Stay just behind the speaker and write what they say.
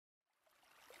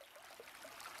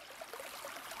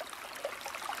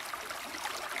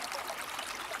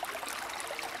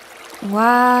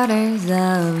Waters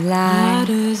of life,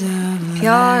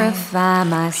 purify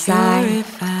my sight.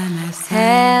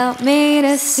 Help me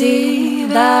to see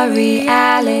the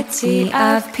reality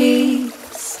of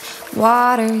peace.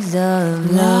 Waters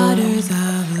of love,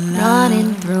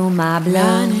 running through my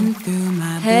blood.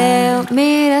 Help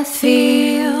me to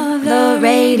feel the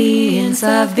radiance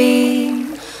of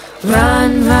being.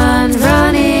 Run, run,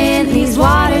 running, these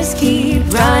waters keep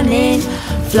running.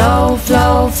 Flow,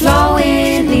 flow,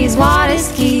 flowing, these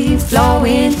waters keep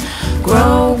flowing.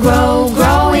 Grow, grow,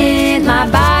 growing, my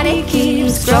body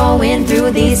keeps growing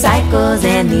through these cycles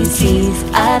and these seas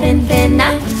of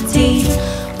infinity.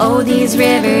 Oh, these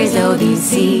rivers, oh, these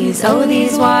seas, oh,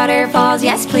 these waterfalls,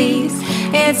 yes please.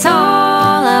 It's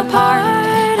all a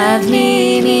part of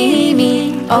me, me,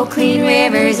 me. Oh, clean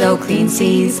rivers, oh, clean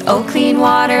seas, oh, clean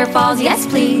waterfalls, yes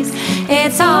please.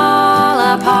 It's all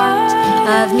a part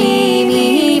of me,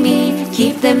 me, me.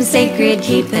 Keep them sacred,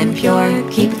 keep them pure,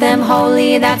 keep them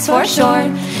holy, that's for sure.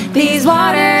 These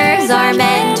waters are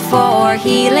meant for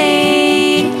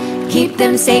healing. Keep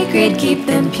them sacred, keep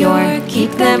them pure,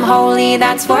 keep them holy,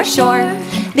 that's for sure.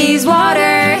 These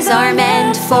waters are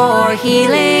meant for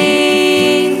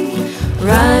healing.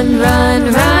 Run,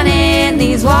 run, running,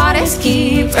 these waters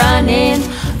keep running.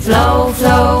 Flow,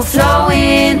 flow,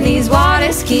 flowing, these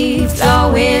waters keep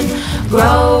flowing.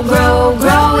 Grow, grow,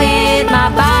 growing, my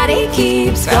body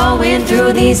keeps growing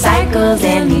through these cycles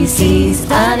and these seas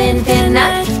of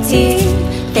infinity.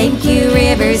 Thank you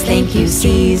rivers, thank you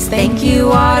seas, thank you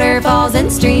waterfalls and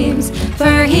streams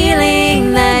for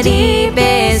healing the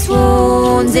deepest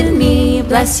wounds in me.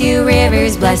 Bless you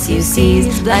rivers, bless you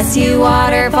seas, bless you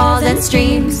waterfalls and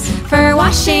streams for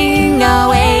washing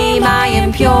away my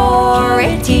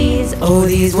impurities. Oh,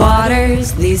 these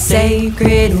waters, these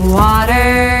sacred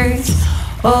waters.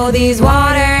 Oh, these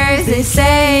waters, these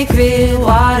sacred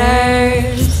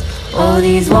waters. Oh,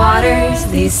 these waters,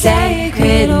 these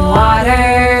sacred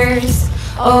waters.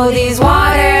 Oh, these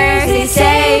waters, these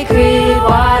sacred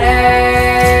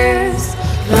waters.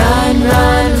 Run,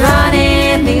 run,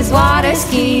 running, these waters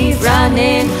keep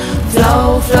running.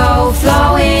 Flow, flow,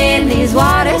 flowing, these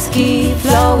waters keep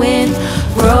flowing.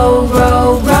 Grow,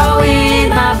 grow, growing,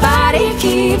 my body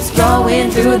keeps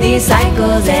growing through these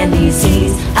cycles and these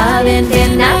seas of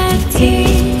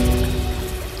infinity.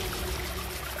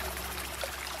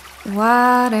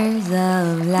 Waters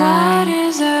of life,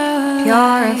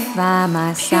 purify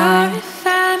my sight.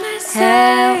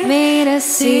 Help me to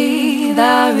see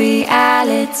the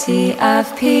reality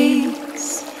of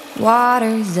peace.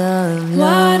 Waters of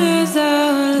love,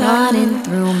 running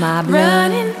through my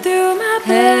blood.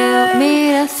 Help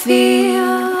me to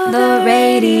feel the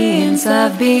radiance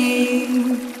of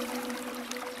being.